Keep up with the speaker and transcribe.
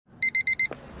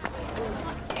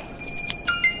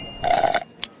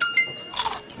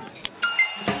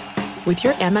With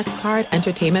your Amex card,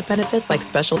 entertainment benefits like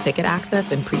special ticket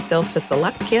access and pre-sales to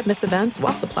select can't-miss events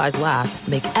while supplies last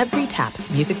make every tap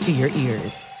music to your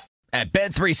ears. At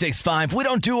Bet365, we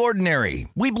don't do ordinary.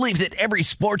 We believe that every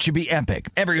sport should be epic.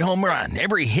 Every home run,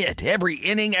 every hit, every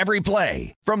inning, every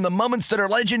play. From the moments that are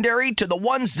legendary to the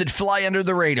ones that fly under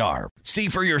the radar. See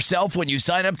for yourself when you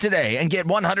sign up today and get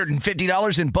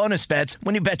 $150 in bonus bets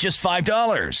when you bet just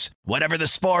 $5. Whatever the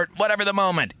sport, whatever the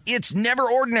moment, it's never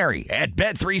ordinary at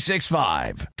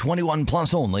Bet365. 21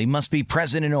 plus only. Must be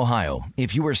present in Ohio.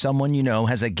 If you or someone you know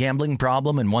has a gambling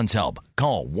problem and wants help,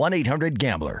 call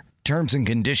 1-800-GAMBLER. Terms and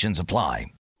conditions apply.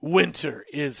 Winter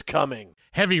is coming.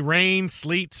 Heavy rain,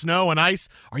 sleet, snow, and ice.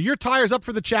 Are your tires up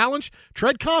for the challenge?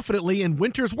 Tread confidently in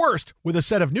winter's worst with a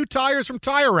set of new tires from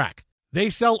Tire Rack.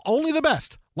 They sell only the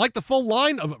best, like the full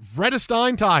line of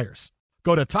Vredestein tires.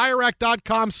 Go to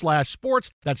TireRack.com/sports.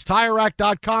 That's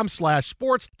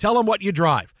TireRack.com/sports. Tell them what you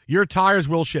drive. Your tires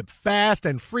will ship fast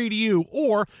and free to you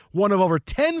or one of over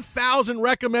 10,000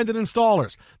 recommended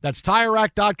installers. That's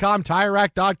TireRack.com,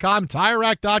 TireRack.com,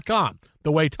 TireRack.com.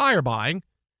 The way tire buying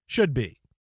should be.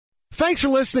 Thanks for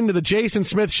listening to the Jason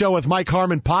Smith Show with Mike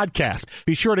Harmon podcast.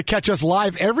 Be sure to catch us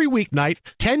live every weeknight,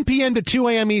 10 p.m. to 2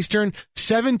 a.m. Eastern,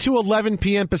 7 to 11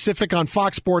 p.m. Pacific on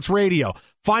Fox Sports Radio.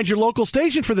 Find your local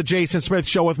station for the Jason Smith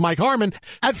Show with Mike Harmon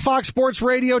at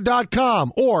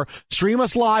foxsportsradio.com or stream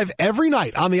us live every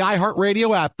night on the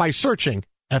iHeartRadio app by searching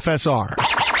FSR. Now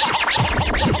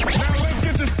let's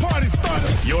get this party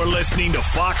started. You're listening to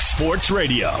Fox Sports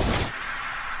Radio.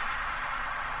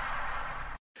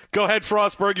 Go ahead,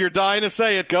 Frostberg. You're dying to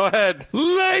say it. Go ahead.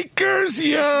 Lakers,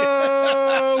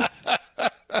 yo!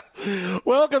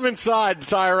 Welcome inside the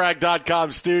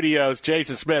TireRack.com studios.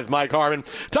 Jason Smith, Mike Harmon.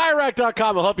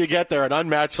 TireRack.com will help you get there. An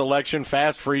unmatched selection,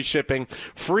 fast, free shipping,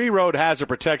 free road hazard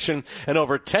protection, and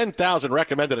over 10,000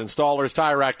 recommended installers.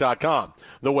 TireRack.com,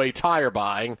 the way tire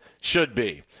buying should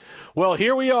be. Well,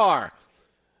 here we are.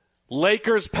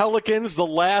 Lakers, Pelicans, the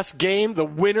last game. The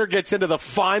winner gets into the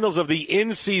finals of the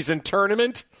in-season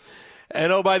tournament.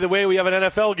 And, oh, by the way, we have an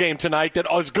NFL game tonight that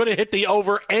is going to hit the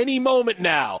over any moment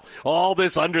now. All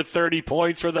this under 30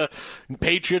 points for the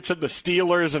Patriots and the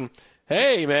Steelers. And,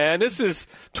 hey, man, this is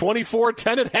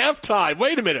 24-10 at halftime.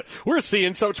 Wait a minute. We're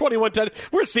seeing some 21-10.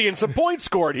 We're seeing some points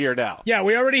scored here now. Yeah,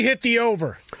 we already hit the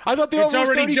over. I thought the over was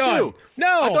 32. Done.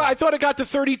 No. I thought it got to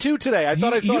 32 today. I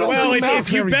thought I saw it. Well,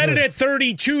 if you bet it at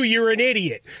 32, you're an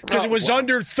idiot because it was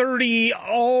under 30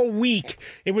 all week.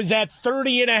 It was at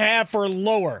 30.5 or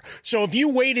lower. So if you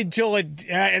waited till it,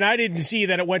 and I didn't see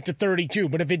that it went to 32,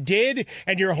 but if it did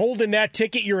and you're holding that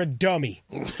ticket, you're a dummy.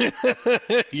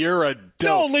 You're a dummy.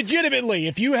 No, legitimately,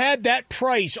 if you had that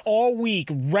price all week,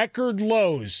 record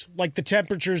lows, like the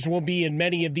temperatures will be in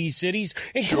many of these cities,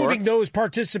 including those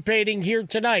participating here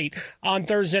tonight on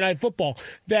Thursday Night Football,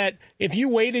 that if you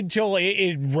waited till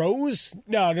it rose,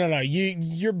 no,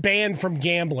 you're banned from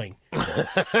gambling.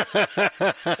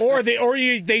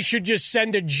 They should just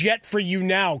send a jet for you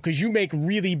now because you make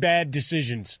really bad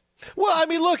decisions. Well, I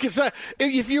mean, look, it's not,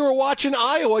 if you were watching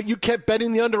Iowa, you kept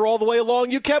betting the under all the way along,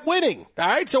 you kept winning. All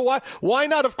right, so why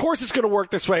not? Of course it's going to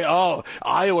work this way. Oh,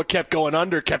 Iowa kept going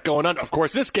under. Of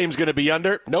course this game's going to be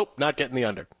under. Nope, not getting the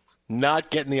under.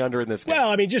 Not getting the under in this game. Well,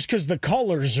 I mean, just because the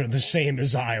colors are the same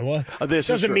as Iowa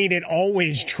doesn't mean it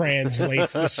always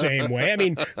translates the same way. I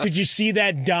mean, did you see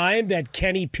that dime that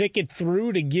Kenny Pickett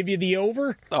threw to give you the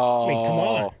over? Oh, I mean, come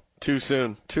on. Too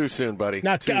soon, buddy.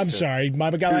 Sorry. My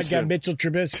guy got Mitchell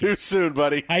Trubisky. Too soon,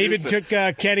 buddy. I even took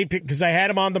Kenny because I had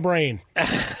him on the brain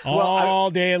all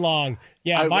day long.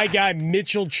 Yeah, my guy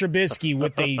Mitchell Trubisky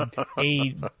with a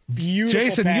beautiful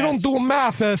Jason, pass. you don't do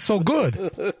math so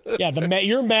good. Yeah,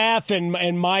 your math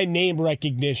and my name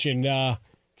recognition. Can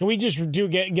we just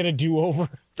get a do-over?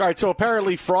 All right, so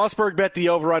apparently Frostberg bet the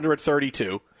over-under at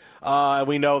 32.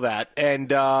 We know that.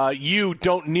 And you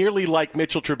don't nearly like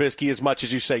Mitchell Trubisky as much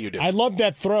as you say you do. I love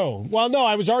that throw. Well, no,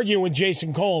 I was arguing with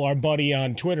Jason Cole, our buddy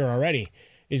on Twitter already.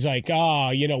 He's like,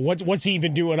 what's he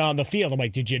even doing on the field? I'm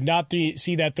like, did you not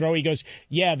see that throw? He goes,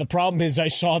 yeah, the problem is I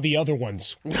saw the other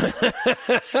ones.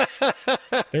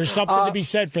 There's something to be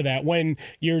said for that. When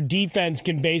your defense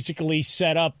can basically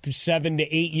set up 7 to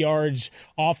 8 yards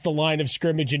off the line of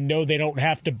scrimmage and know they don't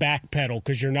have to backpedal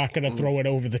because you're not going to throw it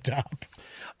over the top.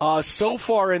 So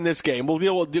far in this game, we'll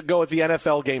go with the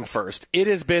NFL game first. It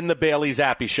has been the Bailey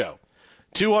Zappi show.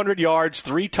 200 yards,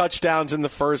 3 touchdowns in the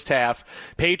first half.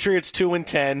 Patriots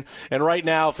 2-10, and right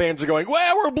now fans are going,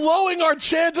 well, we're blowing our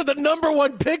chance at the number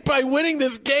 1 pick by winning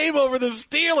this game over the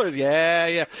Steelers.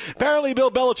 Yeah. Apparently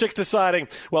Bill Belichick's deciding,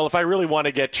 well, if I really want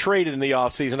to get traded in the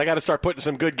offseason, I got to start putting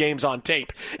some good games on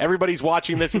tape. Everybody's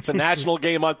watching this. It's a national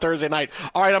game on Thursday night.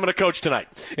 All right, I'm going to coach tonight.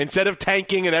 Instead of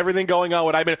tanking and everything going on,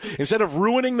 instead of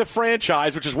ruining the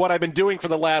franchise, which is what I've been doing for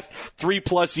the last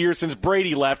 3+ years since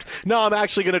Brady left, no, I'm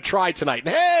actually going to try tonight.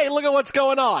 Hey, look at what's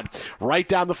going on. Right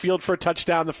down the field for a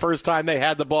touchdown the first time they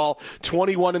had the ball.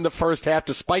 21 in the first half,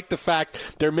 despite the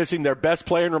fact they're missing their best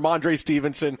player in Ramondre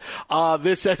Stevenson.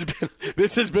 This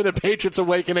has been a Patriots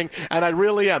awakening, and I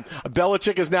really am.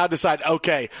 Belichick has now decided,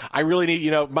 okay, I really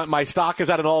need, my stock is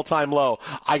at an all-time low.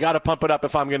 I got to pump it up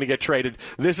if I'm going to get traded.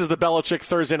 This is the Belichick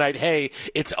Thursday night, hey,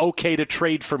 it's okay to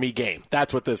trade for me game.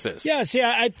 That's what this is. Yes,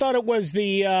 yeah, I thought it was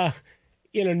the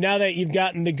now that you've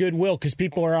gotten the goodwill, because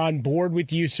people are on board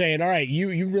with you saying, all right,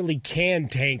 you really can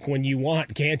tank when you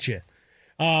want, can't you?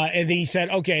 And then he said,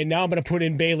 okay, now I'm going to put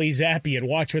in Bailey Zappi and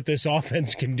watch what this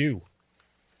offense can do.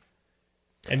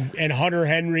 And Hunter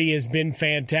Henry has been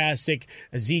fantastic.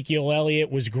 Ezekiel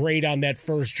Elliott was great on that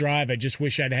first drive. I just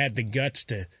wish I'd had the guts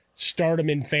to start him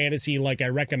in fantasy like I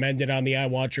recommended on the I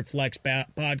Want Your Flex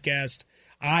podcast.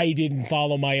 I didn't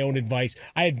follow my own advice.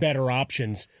 I had better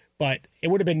options. But it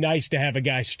would have been nice to have a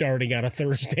guy starting on a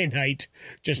Thursday night.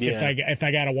 Just if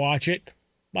I got to watch it,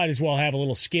 might as well have a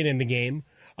little skin in the game.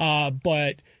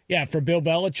 But yeah, for Bill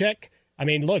Belichick, I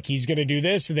mean, look, he's going to do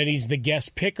this, and then he's the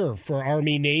guest picker for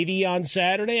Army Navy on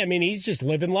Saturday. I mean, he's just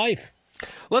living life.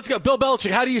 Let's go, Bill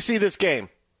Belichick. How do you see this game?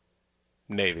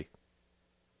 Navy.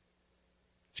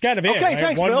 It's kind of it. Okay,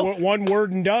 thanks, Bill. One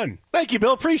word and done. Thank you,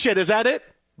 Bill. Appreciate it. Is that it?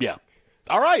 Yeah.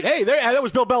 All right. Hey, that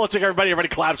was Bill Belichick. Everybody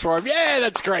claps for him. Yeah,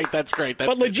 that's great.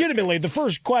 But legitimately, the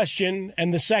first question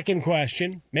and the second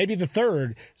question, maybe the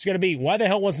third, is going to be, why the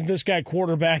hell wasn't this guy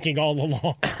quarterbacking all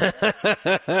along?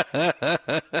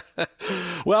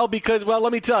 Let me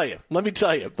tell you. Let me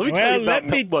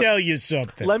tell you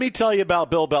something. Let me tell you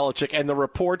about Bill Belichick and the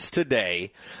reports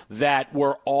today that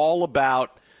were all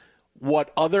about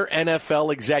what other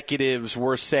NFL executives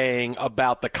were saying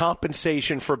about the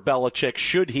compensation for Belichick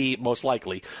should he, most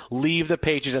likely, leave the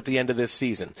Patriots at the end of this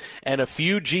season. And a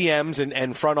few GMs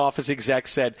and front office execs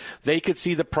said they could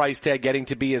see the price tag getting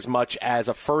to be as much as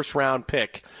a first-round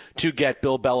pick to get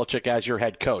Bill Belichick as your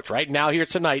head coach. Right now, here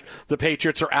tonight, the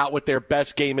Patriots are out with their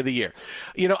best game of the year.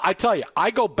 I tell you,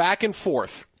 I go back and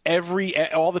forth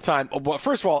all the time.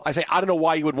 First of all, I say I don't know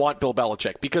why you would want Bill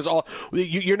Belichick, because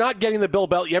you're not getting the Bill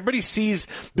Belichick. Everybody sees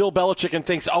Bill Belichick and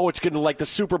thinks, it's going to like the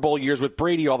Super Bowl years with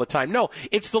Brady all the time. No,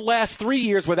 it's the last 3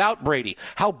 years without Brady.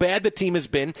 How bad the team has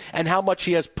been and how much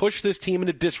he has pushed this team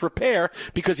into disrepair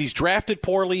because he's drafted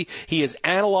poorly. He has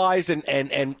analyzed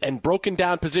and broken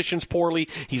down positions poorly.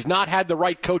 He's not had the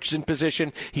right coaches in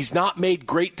position. He's not made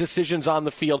great decisions on the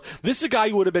field. This is a guy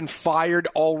who would have been fired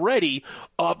already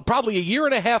probably a year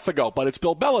and a half ago, but it's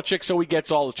Bill Belichick, so he gets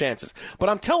all the chances. But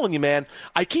I'm telling you, man,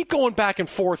 I keep going back and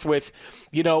forth with,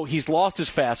 he's lost his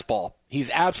fastball. He's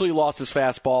absolutely lost his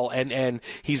fastball, and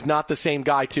he's not the same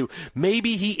guy, too.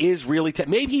 Maybe he is really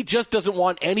maybe he just doesn't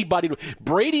want anybody to.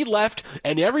 Brady left,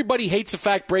 and everybody hates the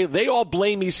fact Brady. They all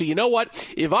blame me, so you know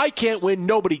what? If I can't win,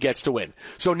 nobody gets to win.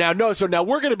 So now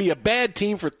we're going to be a bad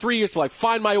team for 3 years till I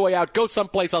find my way out, go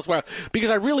someplace elsewhere,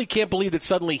 because I really can't believe that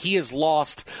suddenly he has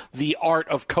lost the art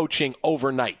of coaching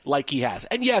overnight like he has.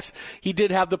 And yes, he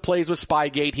did have the plays with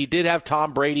Spygate. He did have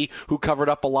Tom Brady, who covered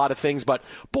up a lot of things, but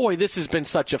boy, this has been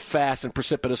such a fast and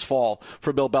precipitous fall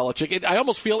for Bill Belichick. I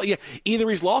almost feel either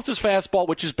he's lost his fastball,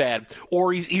 which is bad,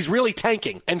 or he's really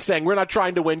tanking and saying, we're not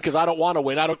trying to win because I don't want to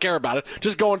win. I don't care about it.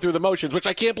 Just going through the motions, which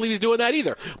I can't believe he's doing that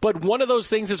either. But one of those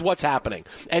things is what's happening.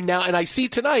 And I see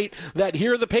tonight that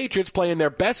here are the Patriots playing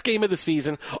their best game of the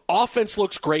season. Offense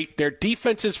looks great. Their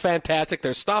defense is fantastic.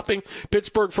 They're stopping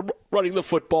Pittsburgh from running the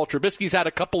football. Trubisky's had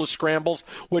a couple of scrambles,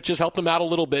 which has helped them out a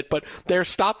little bit, but they're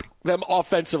stopping them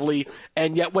offensively,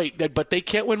 and yet, but they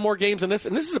can't win more games than this.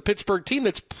 And this is a Pittsburgh team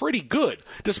that's pretty good.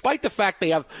 Despite the fact they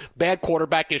have bad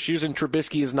quarterback issues and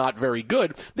Trubisky is not very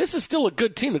good, this is still a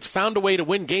good team that's found a way to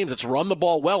win games, that's run the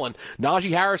ball well, and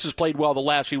Najee Harris has played well the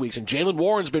last few weeks, and Jalen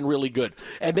Warren's been really good.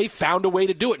 And they found a way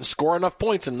to do it and score enough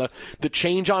points, and the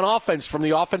change on offense from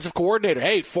the offensive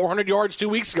coordinator, 400 yards 2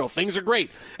 weeks ago, things are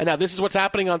great. And now this is what's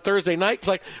happening on Thursday night. It's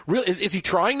like, really, is he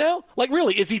trying now?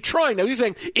 Really, is he trying now? He's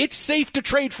saying, it's safe to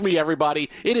trade for me, everybody.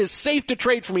 It is safe to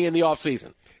trade for me in the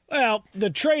offseason. Well, the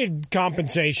trade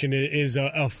compensation is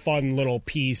a fun little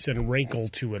piece and wrinkle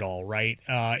to it all, right?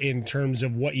 In terms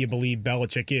of what you believe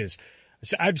Belichick is.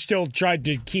 So I've still tried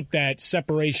to keep that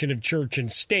separation of church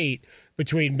and state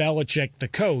between Belichick, the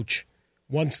coach,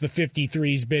 once the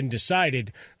 53's been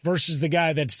decided, versus the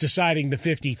guy that's deciding the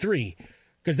 53.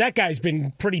 Because that guy's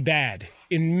been pretty bad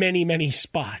in many, many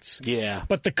spots. Yeah.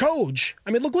 But the coach, I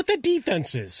mean, look what the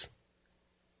defense is.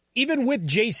 Even with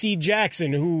J.C.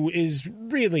 Jackson, who is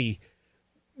really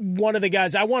one of the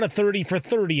guys, I want a 30 for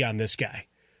 30 on this guy.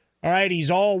 All right, he's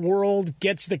all world,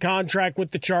 gets the contract with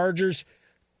the Chargers.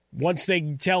 Once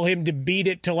they tell him to beat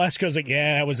it, Telesco's like,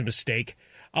 yeah, that was a mistake.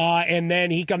 And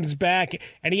then he comes back,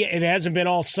 and it hasn't been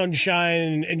all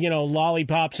sunshine and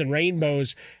lollipops and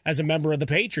rainbows as a member of the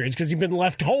Patriots because he's been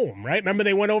left home, right? Remember,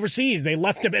 they went overseas. They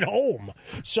left him at home.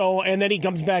 So, and then he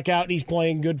comes back out, and he's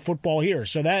playing good football here.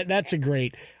 So that's a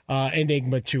great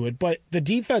enigma to it. But the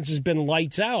defense has been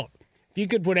lights out. If you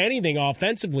could put anything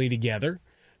offensively together,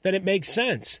 then it makes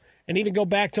sense. And even go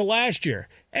back to last year.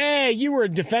 Hey, you were a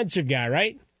defensive guy,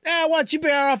 right? Why don't you be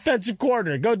our offensive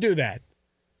coordinator? Go do that.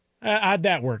 How'd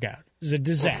that work out? It was a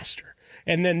disaster.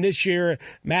 And then this year,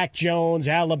 Mac Jones,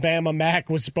 Alabama Mac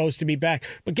was supposed to be back.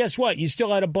 But guess what? You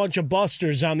still had a bunch of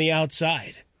busters on the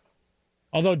outside.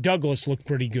 Although Douglas looked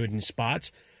pretty good in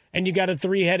spots. And you got a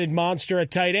three-headed monster at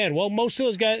tight end. Well, most of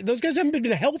those guys haven't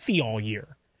been healthy all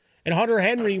year. And Hunter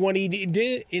Henry, when he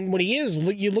is,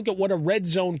 you look at what a red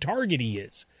zone target he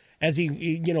is. As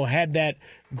he had that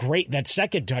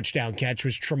second touchdown catch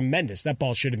was tremendous. That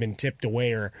ball should have been tipped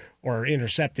away or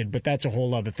intercepted, but that's a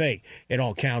whole other thing. It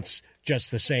all counts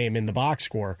just the same in the box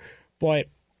score. But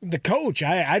the coach,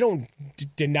 I don't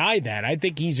deny that. I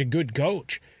think he's a good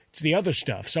coach. It's the other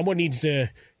stuff. Someone needs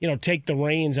to, take the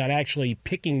reins on actually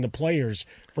picking the players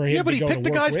for him to go to work with. Yeah, but he picked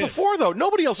the guys before, though.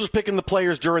 Nobody else was picking the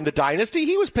players during the dynasty.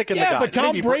 He was picking the guys. Yeah, but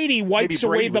Tom Brady wipes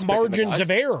away the margins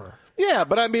of error. Yeah,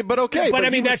 but okay.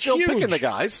 But he was that's still huge, picking the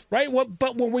guys, right?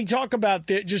 But when we talk about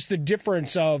just the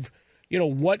difference of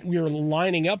what we're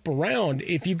lining up around,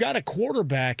 if you've got a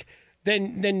quarterback,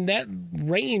 then that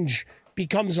range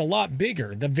becomes a lot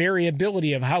bigger. The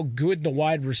variability of how good the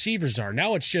wide receivers are.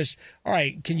 Now it's just, all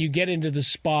right, can you get into the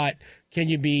spot? Can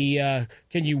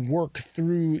you work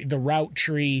through the route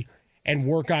tree and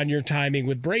work on your timing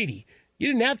with Brady? You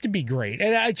didn't have to be great.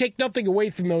 And I take nothing away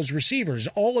from those receivers.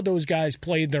 All of those guys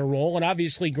played their role, and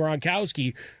obviously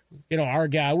Gronkowski, our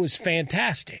guy, was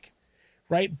fantastic,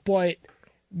 right? But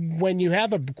when you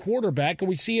have a quarterback, and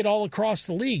we see it all across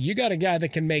the league, you got a guy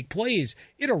that can make plays,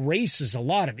 it erases a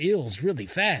lot of ills really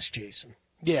fast, Jason.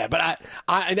 Yeah, but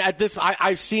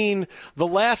I've seen the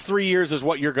last 3 years is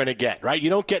what you're going to get, right? You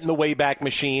don't get in the Wayback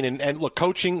Machine, and look,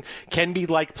 coaching can be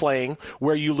like playing,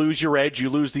 where you lose your edge,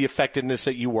 you lose the effectiveness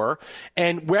that you were,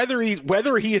 and whether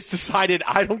he has decided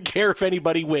I don't care if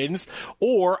anybody wins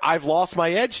or I've lost my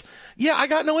edge, yeah, I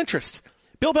got no interest.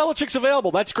 Bill Belichick's available.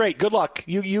 That's great. Good luck.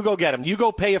 You go get him. You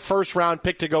go pay a first-round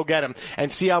pick to go get him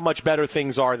and see how much better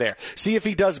things are there. See if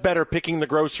he does better picking the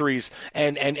groceries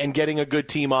and getting a good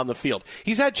team on the field.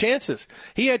 He's had chances.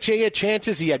 He had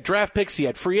chances. He had draft picks. He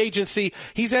had free agency.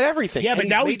 He's had everything. Yeah, but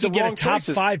now he can get a top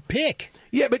 5 pick.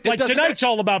 Yeah, but tonight's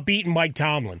all about beating Mike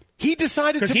Tomlin. He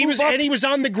decided to move up. And he was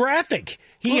on the graphic.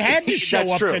 He had to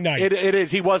show up tonight. It is.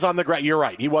 He was on the graphic. You're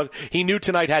right. He knew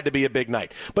tonight had to be a big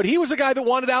night. But he was the guy that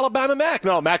wanted Alabama Mac.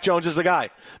 No, Mac Jones is the guy.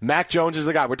 Mac Jones is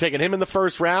the guy. We're taking him in the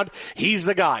first round. He's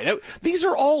the guy. These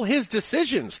are all his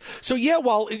decisions. So yeah,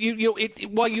 while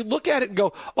you look at it and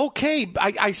go, okay,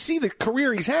 I see the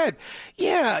career he's had.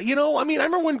 Yeah, I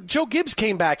remember when Joe Gibbs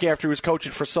came back after he was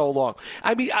coaching for so long.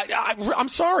 I mean, I'm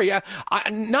sorry.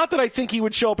 Not that I think he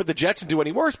would show up at the Jets and do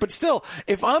any worse, but still,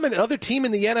 if I'm another team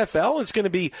in the NFL, it's going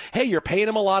to be, hey, you're paying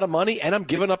him a lot of money, and I'm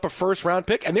giving up a first-round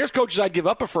pick. And there's coaches I'd give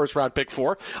up a first-round pick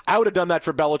for. I would have done that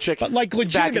for Belichick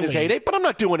back in his heyday, but I'm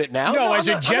not doing it now. No, as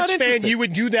a Jets fan, you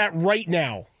would do that right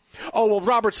now. Oh, well,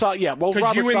 Robert Saleh, yeah. Well,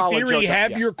 because you, in theory,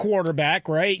 have your quarterback,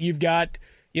 right? You've got,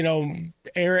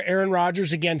 Aaron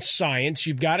Rodgers against science.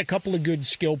 You've got a couple of good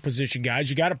skill position guys.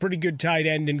 You got a pretty good tight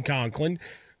end in Conklin.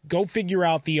 Go figure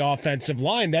out the offensive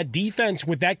line. That defense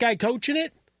with that guy coaching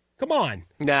it, come on.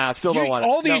 Nah, still don't want it.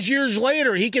 All these years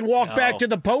later, he can walk back to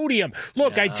the podium.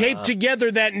 Look, I taped together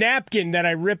that napkin that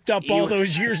I ripped up all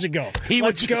those years ago.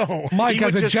 Let's go. Mike,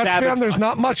 as a Jets fan, there's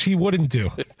not much he wouldn't do.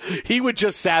 He would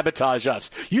just sabotage us.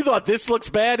 You thought this looks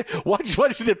bad? What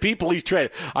is the people he's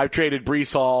traded? I've traded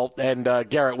Breece Hall and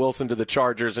Garrett Wilson to the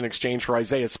Chargers in exchange for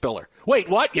Isaiah Spiller. Wait,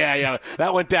 what? Yeah,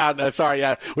 that went down. Sorry,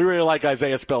 we really like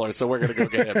Isaiah Spiller, so we're going to go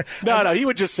get him. No, he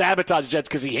would just sabotage Jets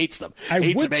because he hates them.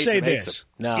 I would say this.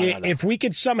 No. If we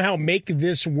could somehow make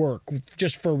this work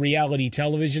just for reality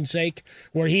television's sake,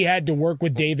 where he had to work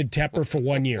with David Tepper for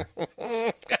 1 year.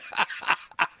 And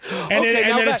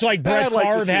then it's like Brett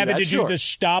Favre having to do the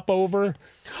stopover.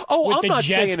 I'm the not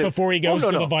Jets saying before he goes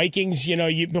to the Vikings.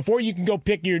 Before you can go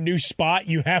pick your new spot,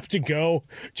 you have to go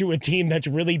to a team that's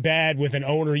really bad with an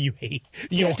owner you hate.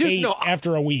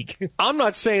 After a week. I'm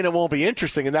not saying it won't be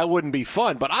interesting and that wouldn't be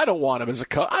fun, but I don't want him as a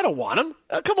coach. I don't want him.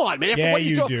 Come on, man. Yeah,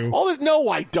 you do. No,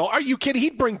 I don't. Are you kidding?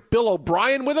 He'd bring Bill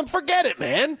O'Brien with him. Forget it,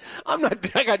 man. I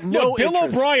got no Bill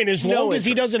interest. O'Brien, as long as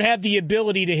he doesn't have the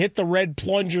ability to hit the red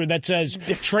plunger that says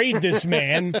trade this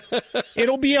man,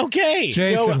 it'll be okay.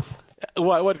 Jason,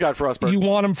 what got Frostberg? You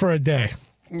want him for a day?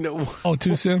 No. Oh,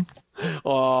 too soon?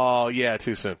 Oh, yeah,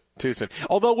 too soon.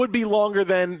 Although it would be longer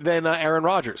than Aaron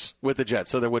Rodgers with the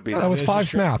Jets, so there would be that. Was 5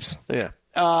 snaps. Yeah.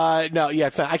 I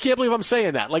can't believe I'm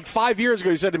saying that. Like 5 years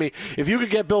ago, you said to me, if you could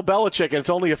get Bill Belichick and it's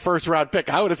only a first-round pick,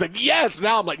 I would have said yes.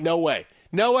 Now I'm like, no way.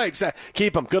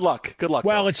 Keep him. Good luck. Well,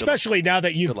 Bill. Especially now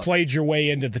that you've played your way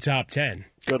into the top 10.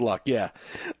 Good luck, yeah.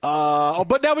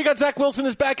 But now we got Zach Wilson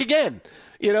is back again.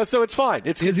 So it's fine.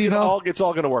 It's all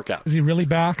going to work out. Is he really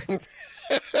back?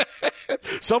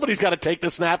 Somebody's got to take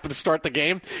the snap to start the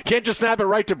game. Can't just snap it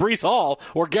right to Breece Hall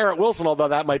or Garrett Wilson, although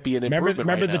that might be an improvement.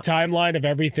 Remember the timeline of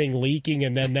everything leaking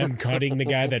and then them cutting the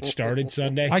guy that started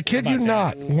Sunday? I kid you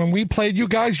not. When we played you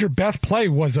guys, your best play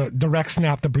was a direct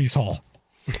snap to Breece Hall.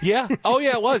 Yeah. Oh,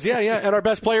 yeah, it was. Yeah. And our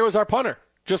best player was our punter,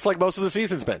 just like most of the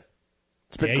season's been.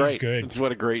 It's been great. He's good. It's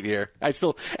what a great year. I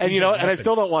still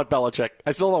don't want Belichick.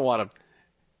 I still don't want him.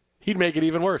 He'd make it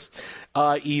even worse.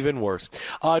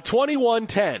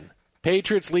 21-10.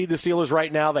 Patriots lead the Steelers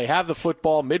right now. They have the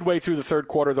football midway through the third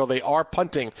quarter, though they are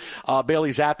punting.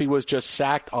 Bailey Zappi was just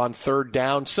sacked on third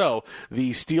down, so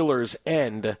the Steelers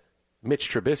end.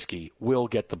 Mitch Trubisky will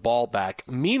get the ball back.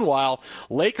 Meanwhile,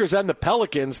 Lakers and the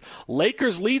Pelicans.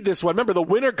 Lakers lead this one. Remember, the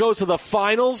winner goes to the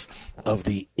finals of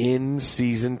the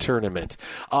in-season tournament.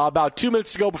 About 2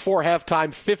 minutes to go before halftime,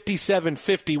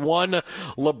 57-51.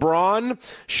 LeBron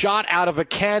shot out of a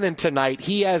cannon tonight.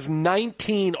 He has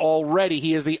 19 already.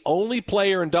 He is the only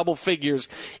player in double figures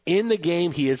in the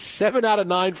game. He is 7 out of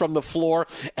 9 from the floor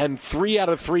and 3 out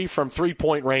of 3 from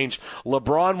three-point range.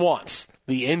 LeBron wants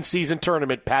the in-season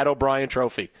tournament Pat O'Brien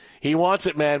trophy. He wants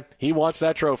it, man. He wants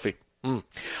that trophy. So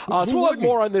we'll have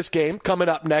more on this game coming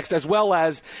up next, as well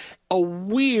as a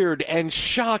weird and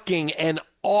shocking and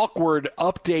awkward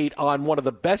update on one of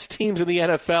the best teams in the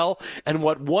NFL and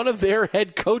what one of their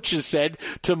head coaches said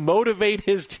to motivate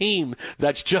his team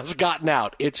that's just gotten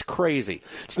out. It's crazy.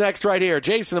 It's next right here.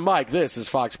 Jason and Mike, this is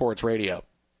Fox Sports Radio.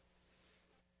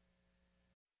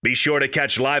 Be sure to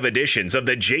catch live editions of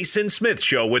The Jason Smith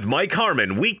Show with Mike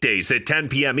Harmon weekdays at 10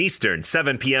 p.m. Eastern,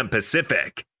 7 p.m.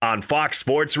 Pacific on Fox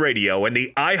Sports Radio and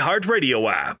the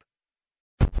iHeartRadio app.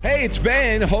 Hey, it's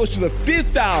Ben, host of the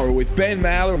Fifth Hour with Ben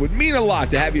Maller. It would mean a lot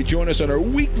to have you join us on our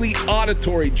weekly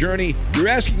auditory journey. You're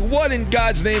asking, what in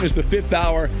God's name is the Fifth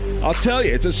Hour? I'll tell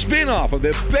you, it's a spin-off of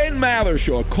the Ben Maller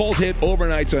Show, a cult hit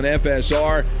overnights on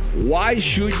FSR. Why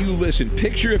should you listen?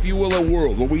 Picture, if you will, a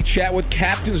world where we chat with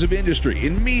captains of industry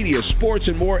in media, sports,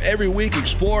 and more every week.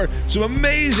 Explore some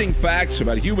amazing facts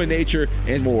about human nature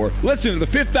and more. Listen to the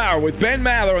Fifth Hour with Ben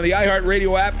Maller on the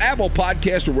iHeartRadio app, Apple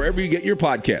Podcast, or wherever you get your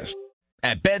podcasts.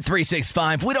 At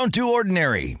Bet365, we don't do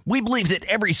ordinary. We believe that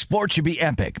every sport should be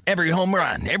epic. Every home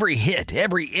run, every hit,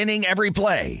 every inning, every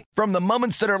play. From the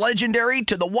moments that are legendary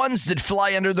to the ones that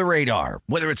fly under the radar.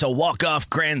 Whether it's a walk-off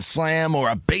grand slam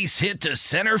or a base hit to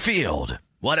center field.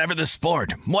 Whatever the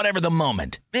sport, whatever the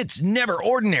moment. It's never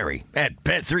ordinary at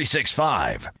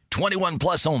Bet365. 21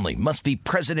 plus only. Must be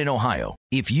present in Ohio.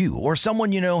 If you or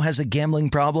someone you know has a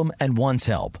gambling problem and wants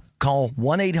help, call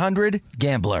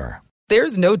 1-800-GAMBLER.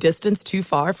 There's no distance too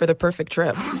far for the perfect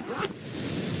trip.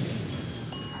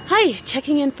 Hi,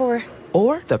 checking in for...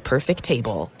 Or the perfect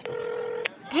table.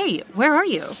 Hey, where are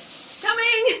you?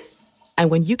 Coming!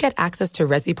 And when you get access to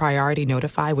Resi Priority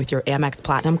Notify with your Amex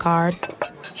Platinum card...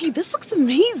 Hey, this looks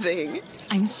amazing.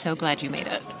 I'm so glad you made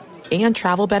it. And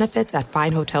travel benefits at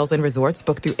fine hotels and resorts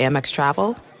booked through Amex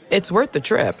Travel. It's worth the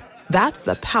trip. That's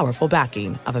the powerful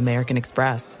backing of American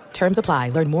Express. Terms apply.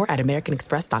 Learn more at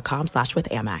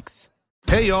americanexpress.com/withAmex.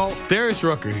 Hey, y'all, Darius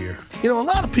Rucker here. A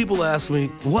lot of people ask me,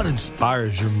 what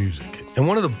inspires your music? And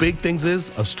one of the big things is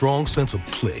a strong sense of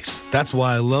place. That's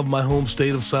why I love my home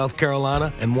state of South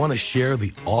Carolina and want to share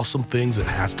the awesome things it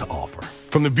has to offer.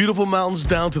 From the beautiful mountains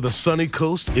down to the sunny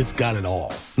coast, it's got it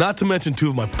all. Not to mention two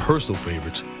of my personal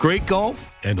favorites, great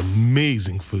golf and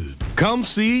amazing food. Come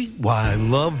see why I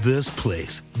love this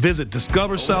place. Visit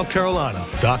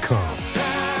discoversouthcarolina.com.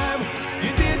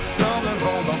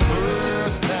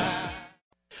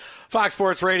 Fox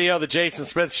Sports Radio, the Jason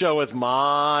Smith Show with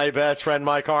my best friend,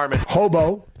 Mike Harmon.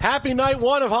 Hobo. Happy night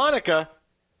one of Hanukkah.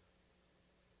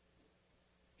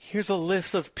 Here's a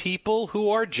list of people who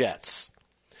are Jets.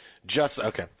 Just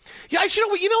okay. Yeah,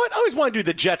 you know what? I always want to do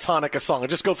the Jets Hanukkah song and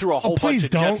just go through a whole bunch of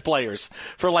Jets players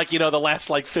for the last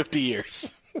 50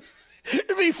 years.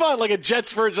 It'd be fun, like a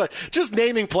Jets version, just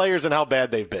naming players and how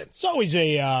bad they've been. It's always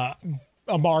a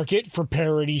market for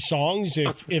parody songs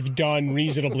if done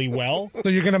reasonably well. So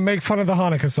you're going to make fun of the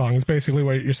Hanukkah song is basically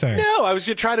what you're saying. No, I was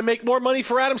just trying to make more money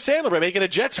for Adam Sandler by making a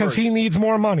Jets version. Because he needs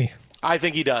more money. I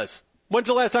think he does. When's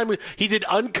the last time he did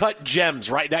Uncut Gems,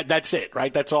 right? That's it,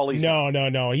 right? That's all he's done.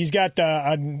 No. He's got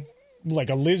a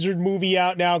lizard movie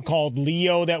out now called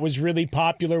Leo that was really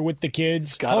popular with the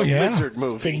kids. Lizard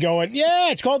movie. It's been going,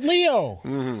 it's called Leo.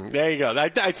 Mm-hmm. There you go.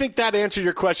 I think that answered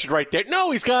your question right there.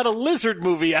 No, he's got a lizard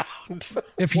movie out.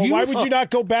 Why would you not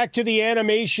go back to the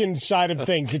animation side of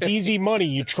things? It's easy money.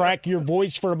 You track your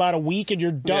voice for about a week and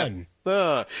you're done.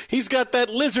 Yeah. He's got that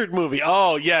lizard movie.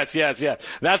 Oh, yes.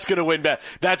 That's going to win back.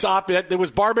 There was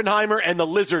Barbenheimer and the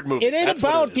lizard movie. It ain't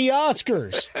about the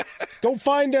Oscars. Go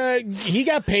find he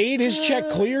got paid. His check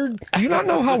cleared. Do you not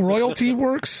know how royalty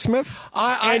works, Smith?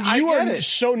 You are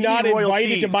so not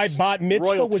invited to my bat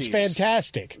mitzvah was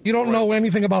fantastic. You don't know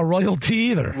anything about royalty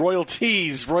either.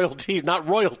 Royalties, not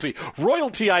royalty.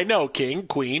 Royalty, I know. King,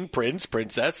 queen, prince,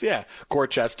 princess, yeah.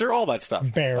 Corchester, all that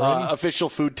stuff. Baron. Official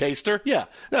food taster, yeah.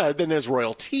 No, then there's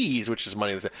royalties, which is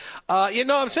money.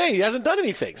 I'm saying he hasn't done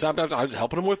anything. So I'm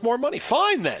helping him with more money.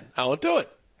 Fine, then. I won't do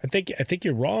it. I think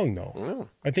you're wrong, though. Mm.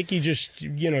 I think you just,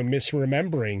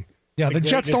 misremembering. Yeah, the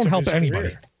Jets don't help anybody.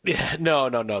 Career. Yeah, no,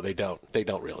 they don't. They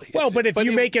don't really. Well, but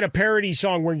you make it a parody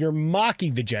song where you're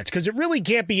mocking the Jets, because it really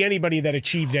can't be anybody that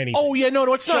achieved anything. Oh, yeah,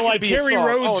 no, it's not so going to be Kerry a song.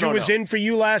 Rhodes, who was in for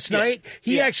you last night,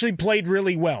 he actually played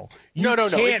really well. You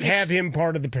can't have him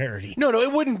part of the parody. No,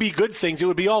 it wouldn't be good things. It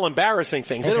would be all embarrassing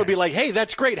things. Okay. Then it would be like, hey,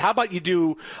 that's great. How about you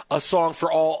do a song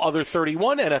for all other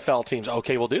 31 NFL teams?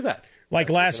 Okay, we'll do that. Like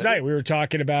last night, we were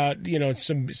talking about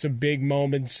some big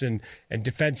moments and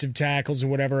defensive tackles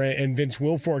and whatever, and Vince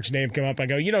Wilfork's name came up. I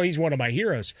go, he's one of my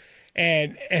heroes,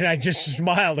 and I just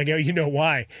smiled. I go, you know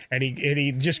why? And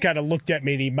he just kind of looked at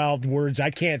me and he mouthed words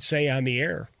I can't say on the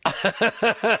air.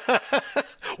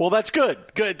 Well, that's good.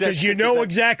 Good. Because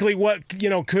exactly what,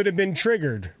 could have been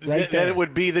triggered right there. Then it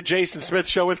would be the Jason Smith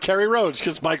Show with Kerry Rhodes,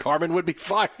 because Mike Harmon would be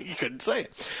fired. He couldn't say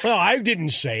it. Well, I didn't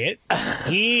say it.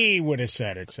 He would have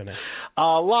said it tonight.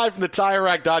 Live from the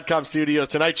TireRack.com studios,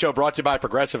 tonight's show brought to you by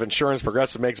Progressive Insurance.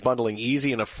 Progressive makes bundling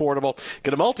easy and affordable.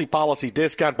 Get a multi-policy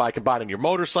discount by combining your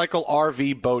motorcycle,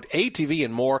 RV, boat, ATV,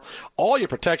 and more. All your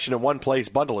protection in one place.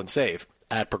 Bundle and save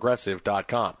at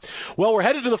Progressive.com. Well, we're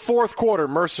headed to the fourth quarter,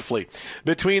 mercifully,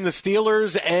 between the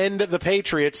Steelers and the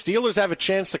Patriots. Steelers have a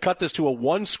chance to cut this to a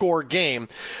one-score game.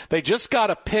 They just got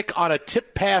a pick on a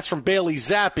tip pass from Bailey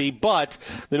Zappi, but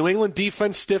the New England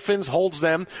defense stiffens, holds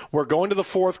them. We're going to the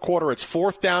fourth quarter. It's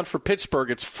fourth down for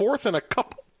Pittsburgh. It's fourth and a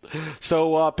couple.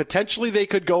 So potentially they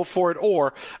could go for it,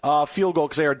 or field goal,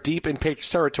 because they are deep in Patriots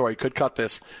territory, could cut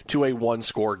this to a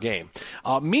one-score game.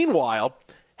 Meanwhile,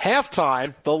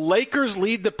 halftime, the Lakers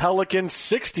lead the Pelicans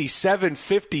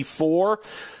 67-54.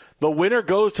 The winner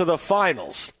goes to the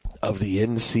finals of the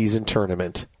in-season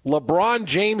tournament. LeBron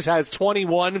James has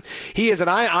 21. He is, and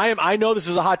I know this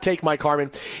is a hot take, Mike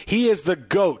Harmon. He is the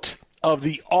GOAT of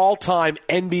the all-time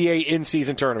NBA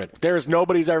in-season tournament. There is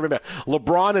nobody's ever been better.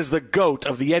 LeBron is the GOAT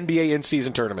of the NBA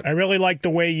in-season tournament. I really like the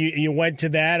way you went to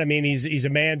that. I mean, he's a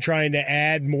man trying to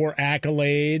add more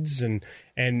accolades and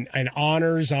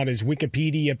honors on his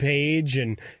Wikipedia page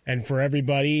and for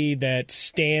everybody that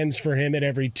stands for him at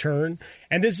every turn.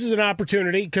 And this is an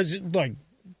opportunity because, look,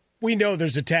 we know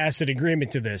there's a tacit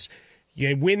agreement to this.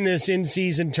 You win this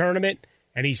in-season tournament,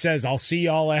 and he says, I'll see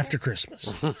y'all after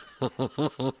Christmas.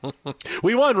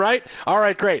 We won, right? All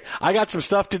right, great. I got some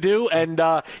stuff to do, and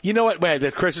you know what? Wait,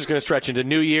 Christmas is going to stretch into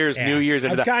New Year's, Yeah. New Year's.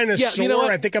 Into I'm kind of sore. You know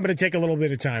what? I think I'm going to take a little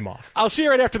bit of time off. I'll see you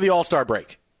right after the All-Star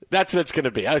break. That's what it's going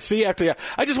to be. I see you after the.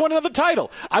 I just won another title.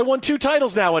 I won 2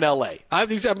 titles now in L.A. I'm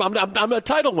a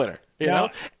title winner. You know?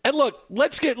 And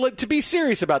look, to be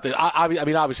serious about this. I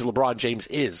mean, obviously, LeBron James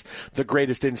is the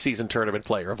greatest in-season tournament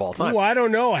player of all time. Ooh, I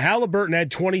don't know. Halliburton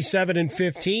had 27 and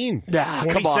 15.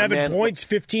 27 points,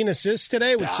 15 assists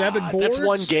today with 7 boards. That's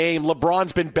one game.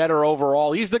 LeBron's been better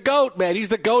overall. He's the GOAT, man. He's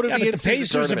the GOAT of the in-season tournament. The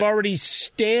Pacers have already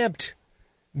stamped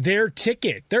their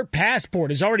ticket. Their passport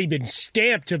has already been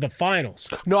stamped to the finals.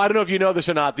 No, I don't know if you know this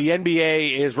or not. The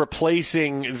NBA is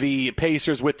replacing the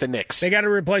Pacers with the Knicks. They got to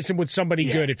replace them with somebody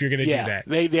good if you're going to do that.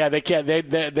 They can't.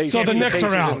 So the Knicks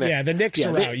are out. Yeah, the Knicks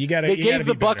are out. They gave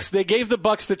the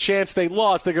Bucks the chance. They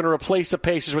lost. They're going to replace the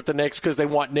Pacers with the Knicks because they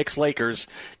want Knicks Lakers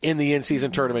in the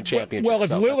in-season tournament championship. Well, if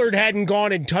Lillard hadn't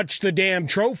gone and touched the damn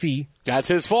trophy, that's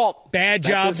his fault. Bad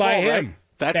job by him. Right?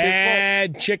 That's his fault.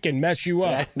 Bad chicken mess you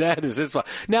up. That is his fault.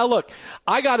 Now, look,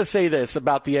 I got to say this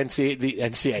about the NCAA, the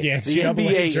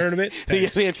NBA tournament, the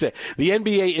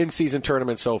NBA in-season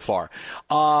tournament so far.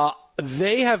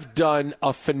 They have done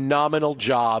a phenomenal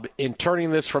job in turning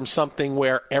this from something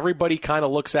where everybody kind of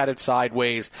looks at it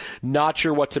sideways, not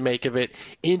sure what to make of it,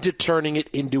 into turning it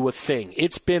into a thing.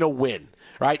 It's been a win,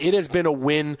 right? It has been a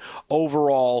win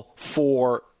overall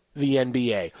for the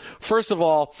NBA. First of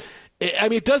all, I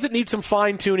mean, does it need some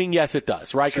fine-tuning? Yes, it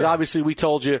does, right? Because obviously we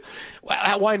told you,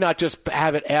 why not just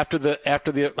have it after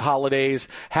the holidays,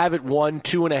 have it 1,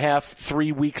 2.5,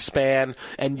 3 week span,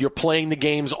 and you're playing the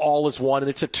games all as one,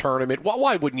 and it's a tournament.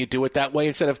 Why wouldn't you do it that way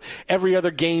instead of every other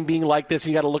game being like this,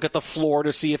 and you got to look at the floor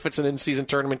to see if it's an in-season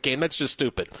tournament game? That's just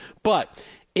stupid. But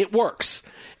it works.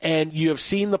 And you have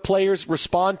seen the players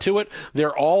respond to it.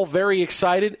 They're all very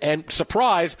excited and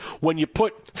surprised when you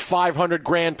put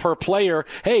 $500,000 per player.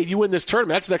 Hey, you win this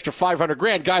tournament, that's an extra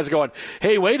 $500,000. Guys are going,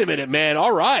 hey, wait a minute, man.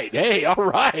 All right. Hey,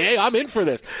 I'm in for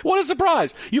this. What a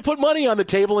surprise. You put money on the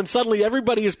table and suddenly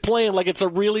everybody is playing like it's a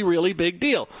really, really big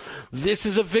deal. This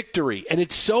is a victory. And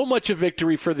it's so much a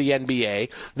victory for the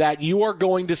NBA that you are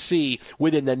going to see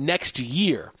within the next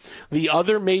year, the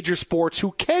other major sports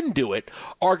who can do it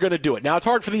are going to do it. Now, it's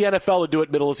hard for the NFL to do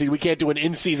it middle of the season. We can't do an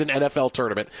in-season NFL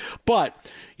tournament. But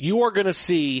you are going to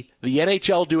see the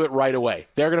NHL do it right away.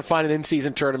 They're going to find an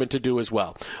in-season tournament to do as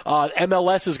well.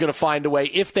 MLS is going to find a way,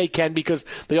 if they can, because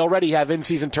they already have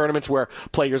in-season tournaments where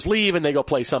players leave and they go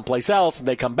play someplace else and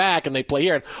they come back and they play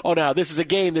here. And, now this is a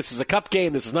game, this is a cup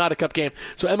game, this is not a cup game.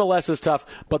 So MLS is tough.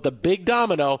 But the big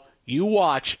domino, you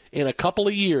watch in a couple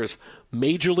of years,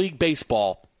 Major League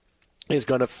Baseball is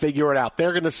going to figure it out.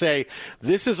 They're going to say,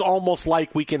 this is almost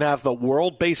like we can have the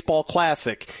World Baseball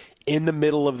Classic in the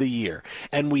middle of the year.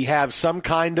 And we have some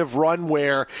kind of run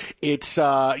where it's,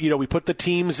 we put the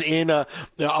teams in a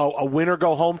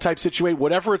win-or-go-home type situation.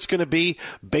 Whatever it's going to be,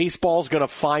 baseball's going to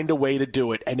find a way to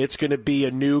do it. And it's going to be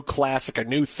a new classic, a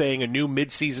new thing, a new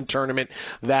midseason tournament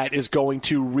that is going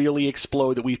to really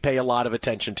explode, that we pay a lot of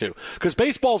attention to. Because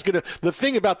baseball's going to, the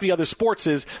thing about the other sports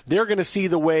is they're going to see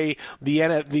the way the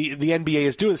NBA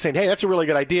is doing, saying, hey, that's a really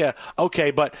good idea. Okay,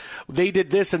 but they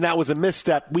did this and that was a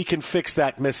misstep. We can fix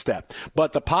that misstep.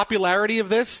 But the popularity of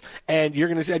this, and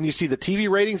you see the TV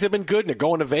ratings have been good, and they're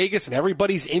going to Vegas, and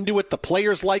everybody's into it. The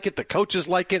players like it, the coaches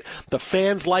like it, the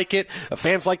fans like it. The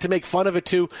fans like to make fun of it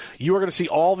too. You are going to see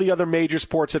all the other major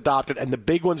sports adopt it, and the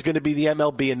big one's going to be the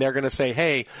MLB, and they're going to say,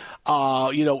 hey,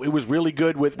 it was really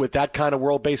good with that kind of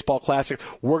World Baseball Classic.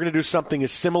 We're going to do something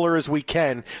as similar as we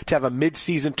can to have a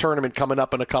mid-season tournament coming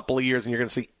up in a couple of years, and you're going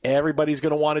to see everybody's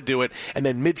going to want to do it, and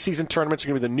then mid-season tournaments are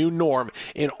going to be the new norm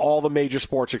in all the major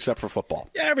sports except for football.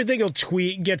 Yeah, everything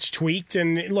gets tweaked,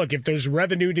 and look, if there's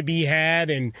revenue to be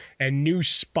had and new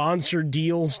sponsor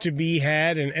deals to be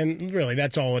had, and really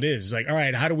that's all it is. Like, all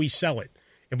right, how do we sell it?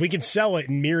 If we can sell it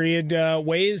in myriad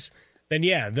ways, then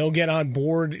yeah, they'll get on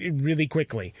board really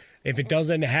quickly. If it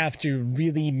doesn't have to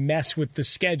really mess with the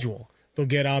schedule, they'll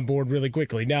get on board really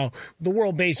quickly. Now, the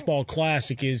World Baseball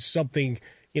Classic is something,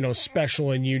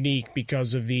 special and unique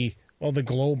because of the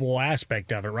global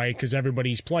aspect of it, right? Because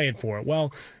everybody's playing for it.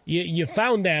 Well, you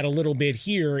found that a little bit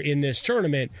here in this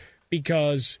tournament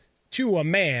because, to a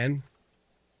man,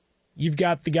 you've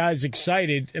got the guys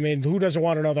excited. I mean, who doesn't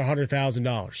want another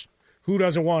 $100,000? Who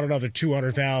doesn't want another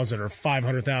 $200,000 or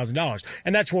 $500,000?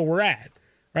 And that's where we're at,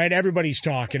 right? Everybody's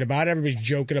talking about it. Everybody's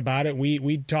joking about it.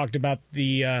 We talked about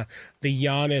the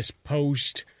Giannis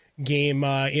post-game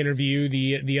interview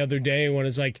the other day when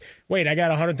it's like, wait, I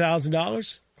got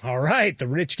 $100,000? All right, the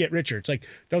rich get richer. It's like,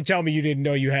 don't tell me you didn't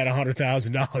know you had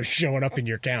 $100,000 showing up in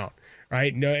your account,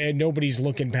 right? No, and nobody's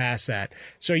looking past that.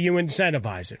 So you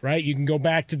incentivize it, right? You can go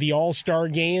back to the All-Star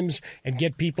games and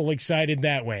get people excited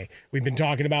that way. We've been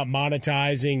talking about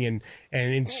monetizing and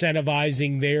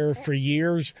incentivizing there for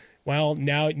years. Well,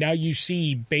 now you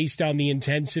see, based on the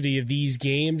intensity of these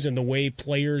games and the way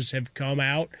players have come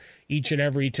out each and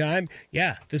every time,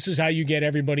 yeah, this is how you get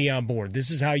everybody on board. This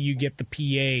is how you get the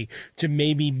PA to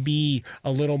maybe be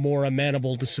a little more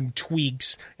amenable to some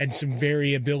tweaks and some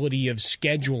variability of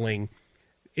scheduling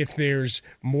if there's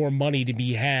more money to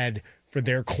be had for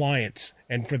their clients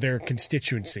and for their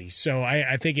constituency. So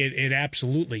I think it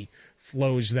absolutely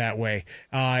flows that way.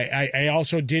 I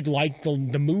also did like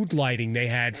the mood lighting they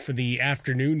had for the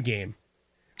afternoon game.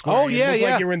 Oh,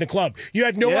 yeah. Like you're in the club. You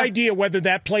had no idea whether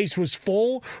that place was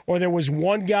full or there was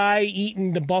one guy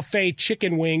eating the buffet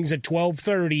chicken wings at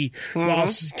 12:30 while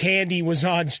Candy was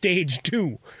on stage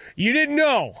too. You didn't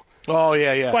know. Oh,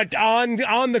 yeah. But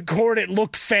on the court, it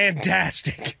looked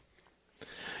fantastic.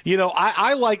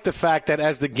 I like the fact that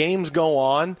as the games go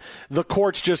on, the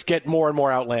courts just get more and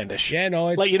more outlandish. Yeah, no,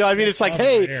 it's it's like,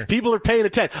 hey, people are paying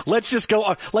attention. Let's just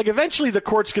go. Like, eventually the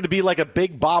court's going to be like a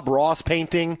big Bob Ross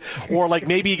painting, or like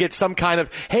maybe you get some kind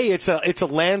of, hey, it's a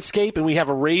landscape and we have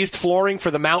a raised flooring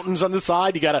for the mountains on the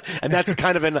side. And that's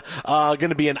kind of going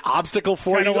to be an obstacle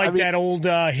for you. Kind of like that old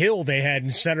hill they had in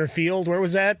center field. Where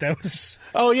was that? That was.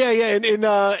 Oh yeah,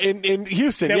 in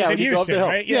Houston. That was when in you go up the Houston, hill.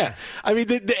 right? Yeah. I mean,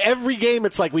 every game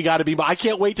it's like we got to be. I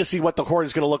can't wait to see what the court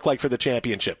is going to look like for the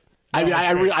championship.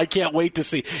 I can't wait to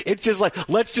see. It's just like,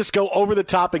 let's just go over the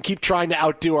top and keep trying to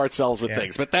outdo ourselves with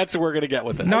things. But that's what we're going to get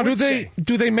with it. Now,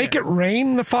 do they make it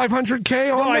rain the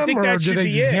 $500K on them, I think or that do should they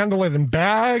be just it. handle it in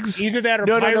bags? Either that or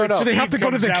No. Do they have to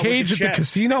go to the cage at the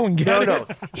casino and get it? No.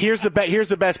 Here's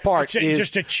the best part. It's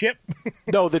just a chip.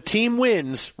 No, the team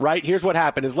wins, right? Here's what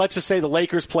happened is, let's just say the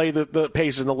Lakers play the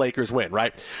Pacers and the Lakers win,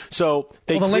 right? So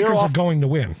the Lakers are going to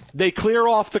win. They clear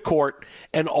off the court,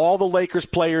 and all the Lakers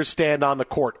players stand on the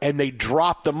court, and they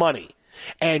drop the money.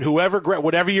 And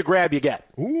whatever you grab, you get.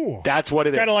 Ooh. That's what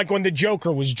it is. Kind of like when the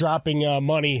Joker was dropping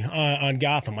money on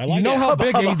Gotham. I like You know how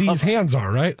big AD's hands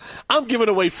are, right? I'm giving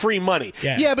away free money.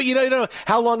 Yeah, but you know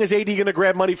how long is AD going to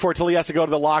grab money for until he has to go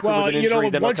to the locker room with an injury?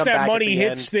 Then once he'll come that back money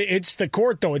at the hits the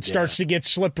court, though, it starts to get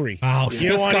slippery. Wow, You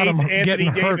don't want got him Anthony getting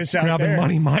hurt Davis out grabbing there.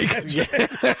 money, Mike.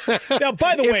 Now,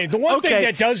 by the way, the one thing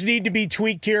that does need to be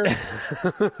tweaked here,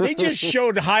 they just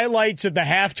showed highlights of the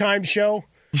halftime show.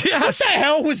 Yes. What the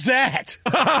hell was that?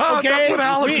 Okay? That's what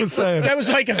Alex was saying. That was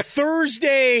like a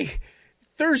Thursday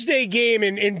game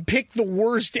and pick the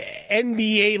worst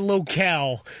NBA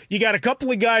locale. You got a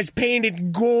couple of guys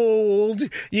painted gold.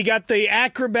 You got the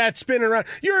acrobat spinning around.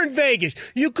 You're in Vegas.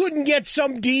 You couldn't get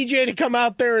some DJ to come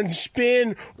out there and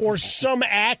spin, or some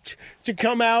act to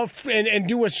come out and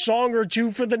do a song or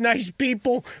two for the nice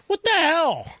people. What the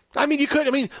hell? I mean,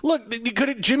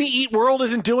 Jimmy Eat World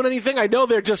isn't doing anything. I know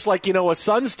they're just like, a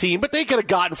Suns team, but they could have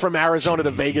gotten from Arizona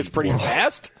to Vegas pretty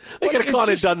fast. They could have gone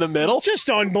and done the middle. Just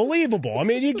unbelievable. I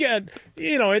mean, you get,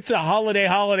 it's a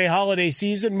holiday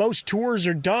season. Most tours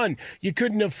are done. You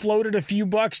couldn't have floated a few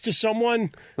bucks to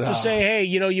someone to say, hey,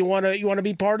 you want to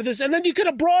be part of this? And then you could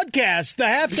have broadcast the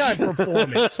halftime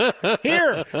performance.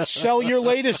 Here, sell your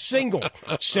latest single.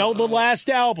 Sell the last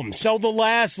album. Sell the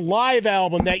last live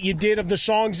album that you did of the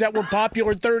songs that were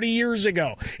popular 30 years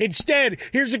ago. Instead,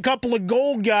 here's a couple of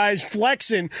gold guys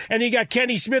flexing, and you got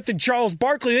Kenny Smith and Charles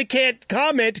Barkley. They can't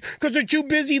comment because they're too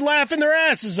busy laughing their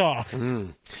asses off.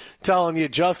 Telling you,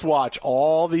 just watch.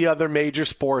 All the other major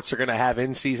sports are going to have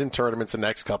in-season tournaments the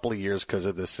next couple of years because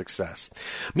of this success.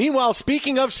 Meanwhile,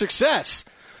 speaking of success,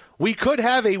 we could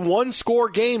have a one-score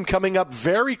game coming up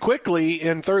very quickly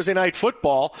in Thursday Night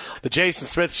Football. The Jason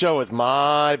Smith Show with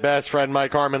my best friend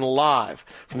Mike Harmon, live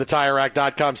from the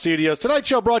TireRack.com studios. Tonight's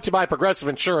show brought to you by Progressive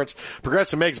Insurance.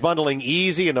 Progressive makes bundling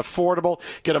easy and affordable.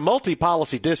 Get a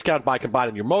multi-policy discount by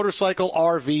combining your motorcycle,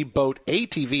 RV, boat,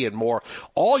 ATV, and more.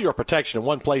 All your protection in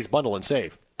one place. Bundle and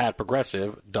save at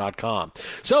Progressive.com.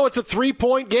 So it's a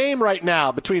 3-point game right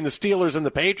now between the Steelers and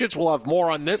the Patriots. We'll have more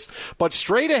on this. But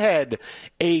straight ahead,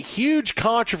 a huge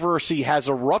controversy has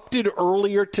erupted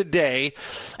earlier today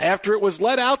after it was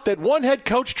let out that one head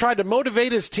coach tried to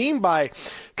motivate his team by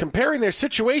comparing their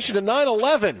situation to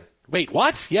 9/11. Wait,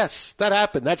 what? Yes, that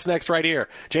happened. That's next right here.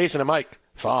 Jason and Mike,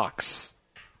 Fox.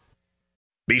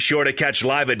 Be sure to catch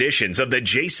live editions of The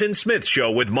Jason Smith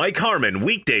Show with Mike Harmon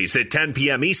weekdays at 10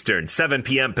 p.m. Eastern, 7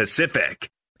 p.m. Pacific.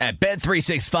 At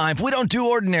Bet365, we don't do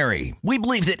ordinary. We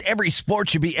believe that every sport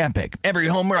should be epic. Every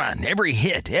home run, every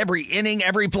hit, every inning,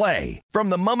 every play. From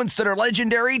the moments that are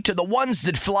legendary to the ones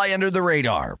that fly under the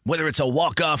radar. Whether it's a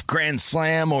walk-off grand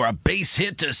slam or a base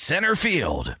hit to center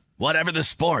field. Whatever the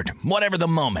sport, whatever the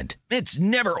moment, it's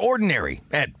never ordinary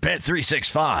at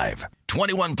Bet365.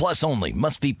 21 plus only.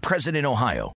 Must be present in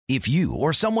Ohio. If you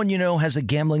or someone you know has a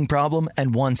gambling problem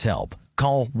and wants help,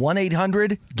 call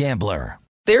 1-800-GAMBLER.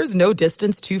 There's no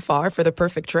distance too far for the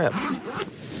perfect trip.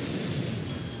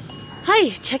 Hi,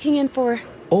 checking in for...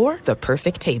 Or the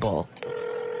perfect table.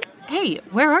 Hey,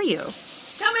 where are you?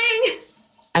 Coming!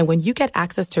 And when you get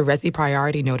access to Resi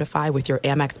Priority Notify with your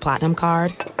Amex Platinum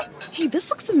card... Hey, this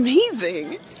looks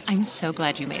amazing. I'm so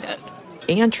glad you made it.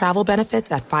 And travel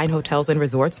benefits at fine hotels and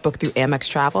resorts booked through Amex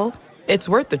Travel, it's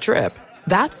worth the trip.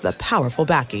 That's the powerful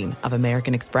backing of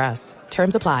American Express.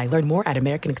 Terms apply. Learn more at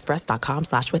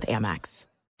americanexpress.com/withAmex.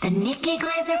 The Nikki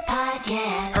Glazer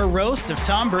Podcast. Her roast of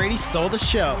Tom Brady stole the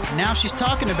show. Now she's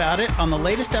talking about it on the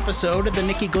latest episode of the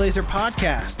Nikki Glazer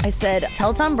Podcast. I said,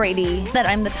 tell Tom Brady that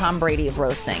I'm the Tom Brady of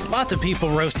roasting. Lots of people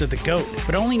roasted the GOAT,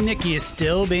 but only Nikki is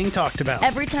still being talked about.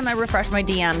 Every time I refresh my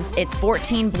DMs, it's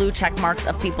 14 blue check marks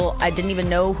of people I didn't even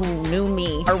know who knew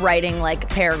me are writing like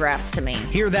paragraphs to me.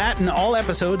 Hear that in all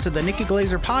episodes of the Nikki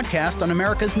Glazer Podcast on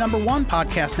America's #1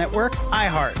 podcast network,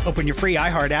 iHeart. Open your free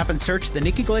iHeart app and search the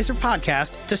Nikki Glazer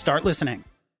Podcast to start listening.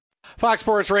 Fox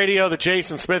Sports Radio, the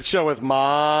Jason Smith Show with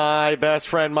my best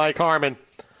friend Mike Harmon.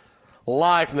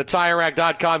 Live from the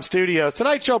TireRack.com studios.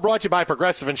 Tonight's show brought to you by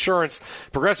Progressive Insurance.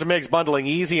 Progressive makes bundling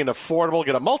easy and affordable.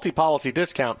 Get a multi-policy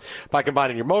discount by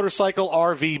combining your motorcycle,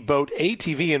 RV, boat,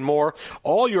 ATV, and more.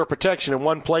 All your protection in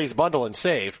one place. Bundle and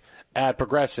save at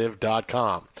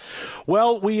Progressive.com.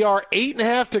 Well, we are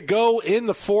 8.5 to go in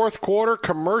the fourth quarter.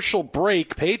 Commercial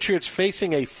break. Patriots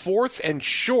facing a 4th and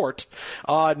short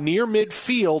near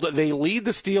midfield. They lead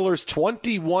the Steelers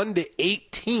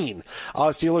 21-18.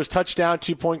 Steelers touchdown,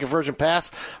 2-point conversion pass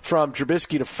from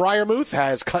Trubisky to Freiermuth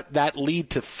has cut that lead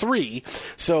to 3.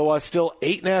 So still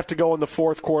 8.5 to go in the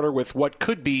fourth quarter with what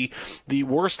could be the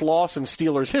worst loss in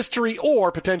Steelers history,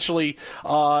 or potentially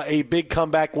a big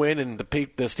comeback win. And the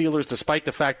Steelers, despite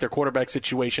the fact their quarterback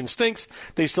situation stinks,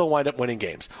 they still wind up winning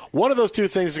games. One of those two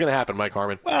things is going to happen, Mike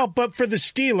Harmon. Well, but for the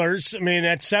Steelers, I mean,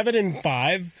 at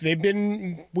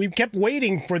 7-5, we've kept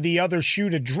waiting for the other shoe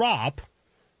to drop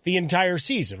the entire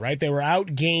season, right? They were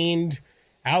outgained,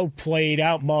 outplayed,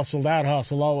 outmuscled,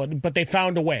 out-hustled, but they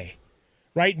found a way,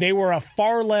 right? They were a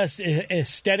far less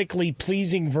aesthetically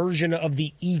pleasing version of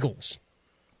the Eagles.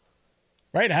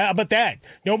 Right? How about that?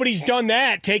 Nobody's done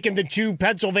that, taken the two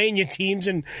Pennsylvania teams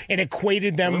and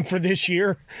equated them for this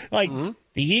year. The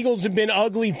Eagles have been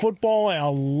ugly football a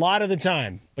lot of the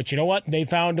time. But you know what? They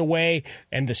found a way,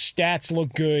 and the stats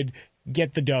look good.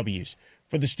 Get the W's.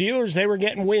 For the Steelers, they were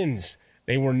getting wins.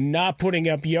 They were not putting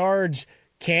up yards.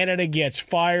 Canada gets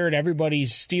fired.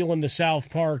 Everybody's stealing the South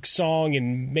Park song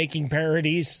and making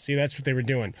parodies. See, that's what they were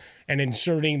doing. And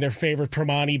inserting their favorite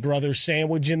Primanti Brothers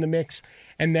sandwich in the mix.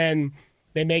 And then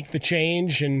they make the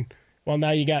change, and, well,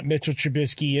 now you got Mitchell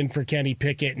Trubisky in for Kenny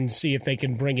Pickett and see if they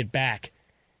can bring it back.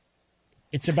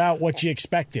 It's about what you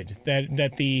expected,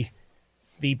 that the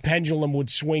pendulum would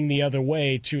swing the other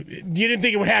way. You didn't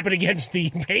think it would happen against the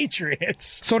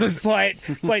Patriots. But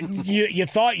you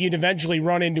thought you'd eventually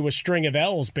run into a string of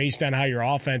L's based on how your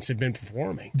offense had been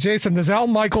performing. Jason, does Al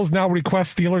Michaels now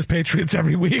request Steelers-Patriots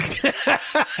every week?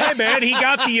 Hey, man, he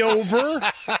got the over.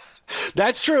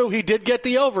 That's true. He did get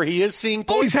the over. He is seeing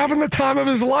points. Oh, he's having the time of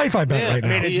his life, I bet, right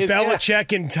now. I mean, it's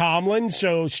Belichick and Tomlin,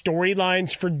 so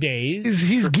storylines for days.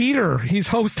 He's Geeter. He's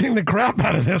hosting the crap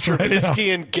out of this right now.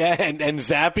 Trubisky and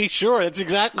Zappy, sure. That's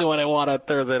exactly what I want on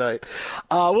Thursday night.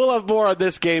 We'll have more on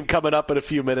this game coming up in a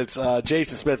few minutes.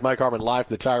 Jason Smith, Mike Harmon, live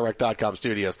from the TireRack.com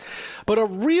studios. But a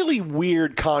really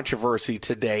weird controversy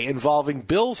today involving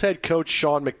Bills head coach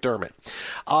Sean McDermott.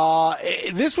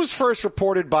 This was first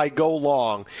reported by Go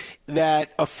Long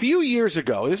that a few years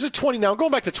ago, this is now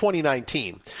going back to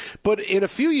 2019, but a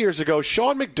few years ago,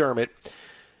 Sean McDermott,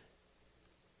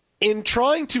 in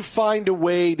trying to find a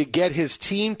way to get his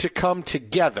team to come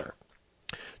together,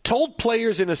 told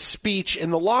players in a speech in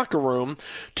the locker room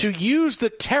to use the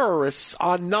terrorists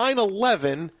on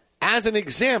 9/11 as an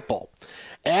example,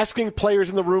 asking players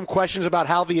in the room questions about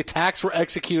how the attacks were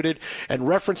executed and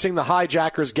referencing the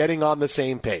hijackers getting on the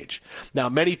same page. Now,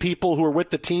 many people who were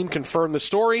with the team confirmed the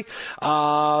story,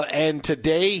 and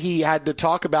today he had to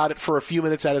talk about it for a few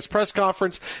minutes at his press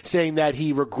conference, saying that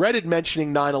he regretted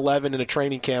mentioning 9/11 in a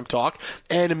training camp talk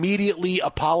and immediately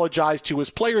apologized to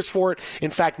his players for it. In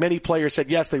fact, many players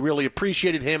said, yes, they really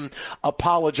appreciated him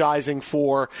apologizing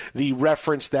for the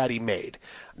reference that he made.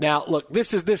 Now, look,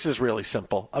 this is really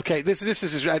simple. Okay, this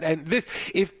is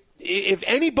if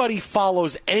anybody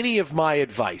follows any of my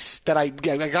advice that I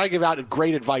give out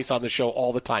great advice on the show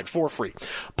all the time for free,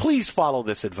 please follow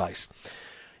this advice.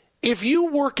 If you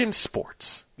work in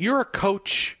sports, you're a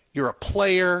coach, you're a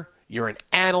player, you're an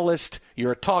analyst,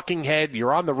 you're a talking head,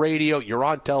 you're on the radio, you're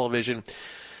on television,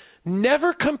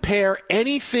 never compare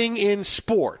anything in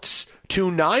sports to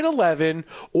 9/11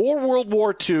 or World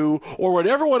War II or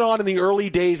whatever went on in the early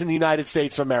days in the United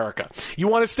States of America. You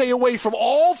want to stay away from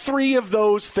all three of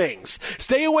those things.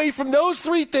 Stay away from those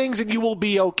three things and you will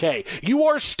be okay. You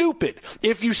are stupid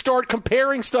if you start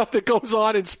comparing stuff that goes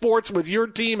on in sports with your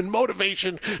team and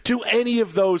motivation to any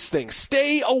of those things.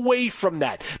 Stay away from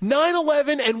that.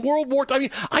 9/11 and World War II. I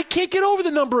mean, I can't get over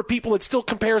the number of people that still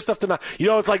compare stuff to,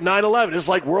 it's like 9/11. It's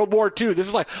like World War II. This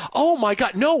is like, oh my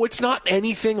God. No, it's not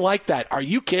anything like that. that. Are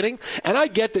you kidding? And I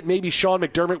get that maybe Sean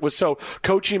McDermott was so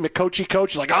coach,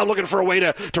 like, I'm looking for a way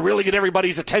to really get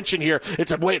everybody's attention here.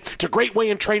 It's a great way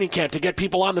in training camp to get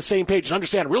people on the same page and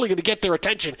understand I'm really going to get their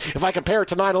attention if I compare it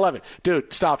to 9/11.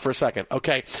 Dude, stop for a second,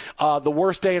 okay? The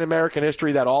worst day in American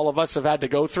history that all of us have had to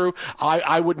go through,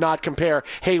 I would not compare,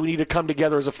 hey, we need to come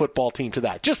together as a football team to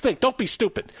that. Just think, don't be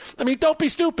stupid. I mean, don't be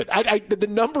stupid. The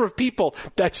number of people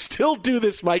that still do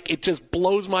this, Mike, it just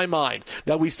blows my mind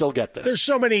that we still get this. There's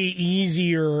so many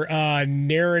easier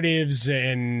narratives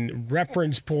and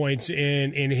reference points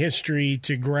in history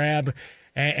to grab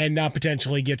and not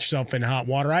potentially get yourself in hot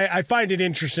water. I find it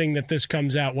interesting that this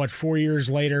comes out, 4 years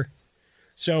later?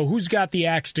 So who's got the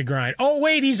axe to grind? Oh,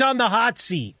 wait, he's on the hot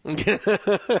seat.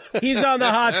 He's on the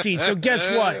hot seat. So guess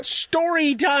what?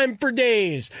 Story time for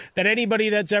days that anybody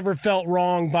that's ever felt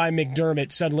wrong by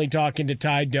McDermott suddenly talking to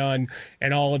Ty Dunn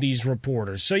and all of these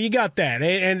reporters. So you got that.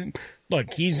 And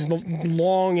look, he's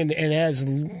long and has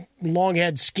long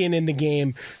had skin in the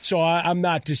game, so I'm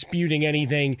not disputing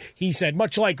anything he said,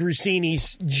 much like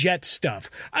Rossini's Jet stuff.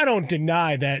 I don't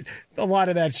deny that a lot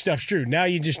of that stuff's true. Now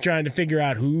you're just trying to figure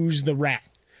out who's the rat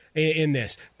in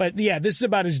this. But, yeah, this is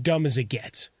about as dumb as it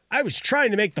gets. I was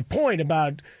trying to make the point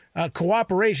about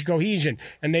cooperation, cohesion,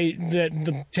 and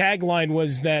the tagline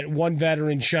was that one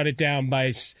veteran shut it down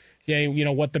by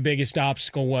saying, what the biggest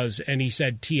obstacle was, and he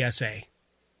said TSA.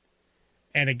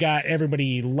 And it got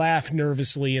everybody laughed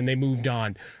nervously, and they moved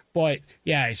on. But,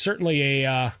 yeah, certainly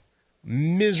a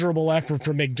miserable effort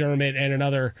for McDermott and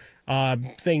another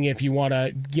thing if you want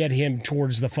to get him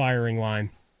towards the firing line.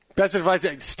 Best advice,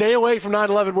 stay away from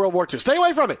 9/11 World War II. Stay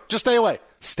away from it. Just stay away.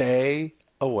 Stay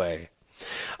away.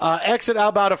 Exit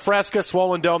Alberta Fresca,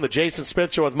 Swollen Dome, the Jason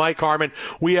Smith Show with Mike Harmon.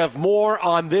 We have more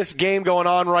on this game going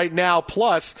on right now,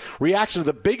 plus reaction to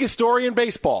the biggest story in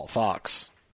baseball, Fox.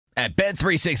 At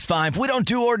Bet365, we don't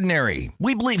do ordinary.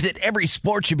 We believe that every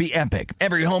sport should be epic.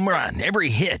 Every home run, every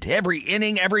hit, every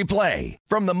inning, every play.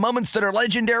 From the moments that are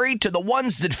legendary to the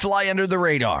ones that fly under the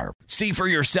radar. See for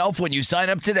yourself when you sign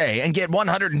up today and get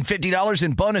 $150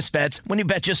 in bonus bets when you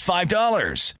bet just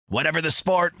 $5. Whatever the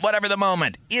sport, whatever the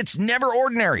moment, it's never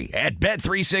ordinary at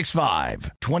Bet365.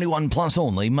 21 plus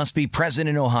only. Must be present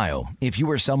in Ohio. If you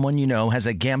or someone you know has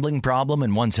a gambling problem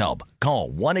and wants help, call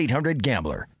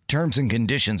 1-800-GAMBLER. Terms and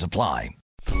conditions apply.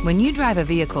 When you drive a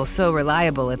vehicle so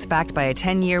reliable it's backed by a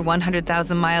 10-year,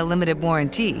 100,000-mile limited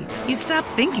warranty, you stop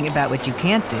thinking about what you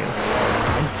can't do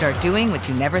and start doing what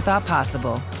you never thought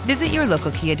possible. Visit your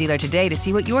local Kia dealer today to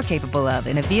see what you're capable of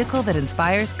in a vehicle that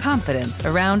inspires confidence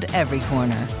around every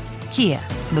corner. Kia,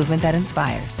 movement that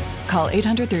inspires. Call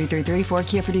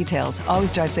 800-333-4KIA for details.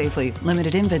 Always drive safely.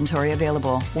 Limited inventory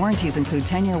available. Warranties include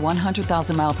 10-year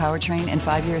 100,000-mile powertrain and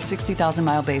 5-year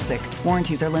 60,000-mile basic.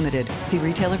 Warranties are limited. See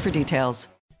retailer for details.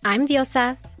 I'm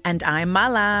Diosa. And I'm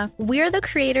Mala. We're the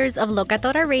creators of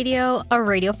Locatora Radio, a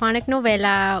radiophonic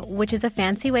novela, which is a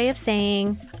fancy way of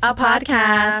saying a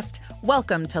podcast.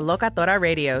 Welcome to Locatora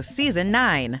Radio Season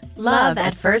 9. Love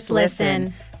at First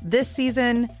Listen. This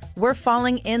season, we're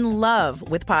falling in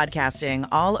love with podcasting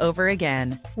all over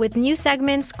again. With new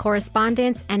segments,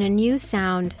 correspondence, and a new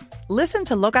sound. Listen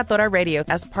to Locatora Radio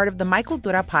as part of the My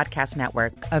Cultura Podcast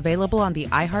Network. Available on the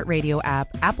iHeartRadio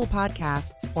app, Apple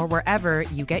Podcasts, or wherever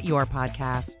you get your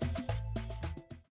podcasts.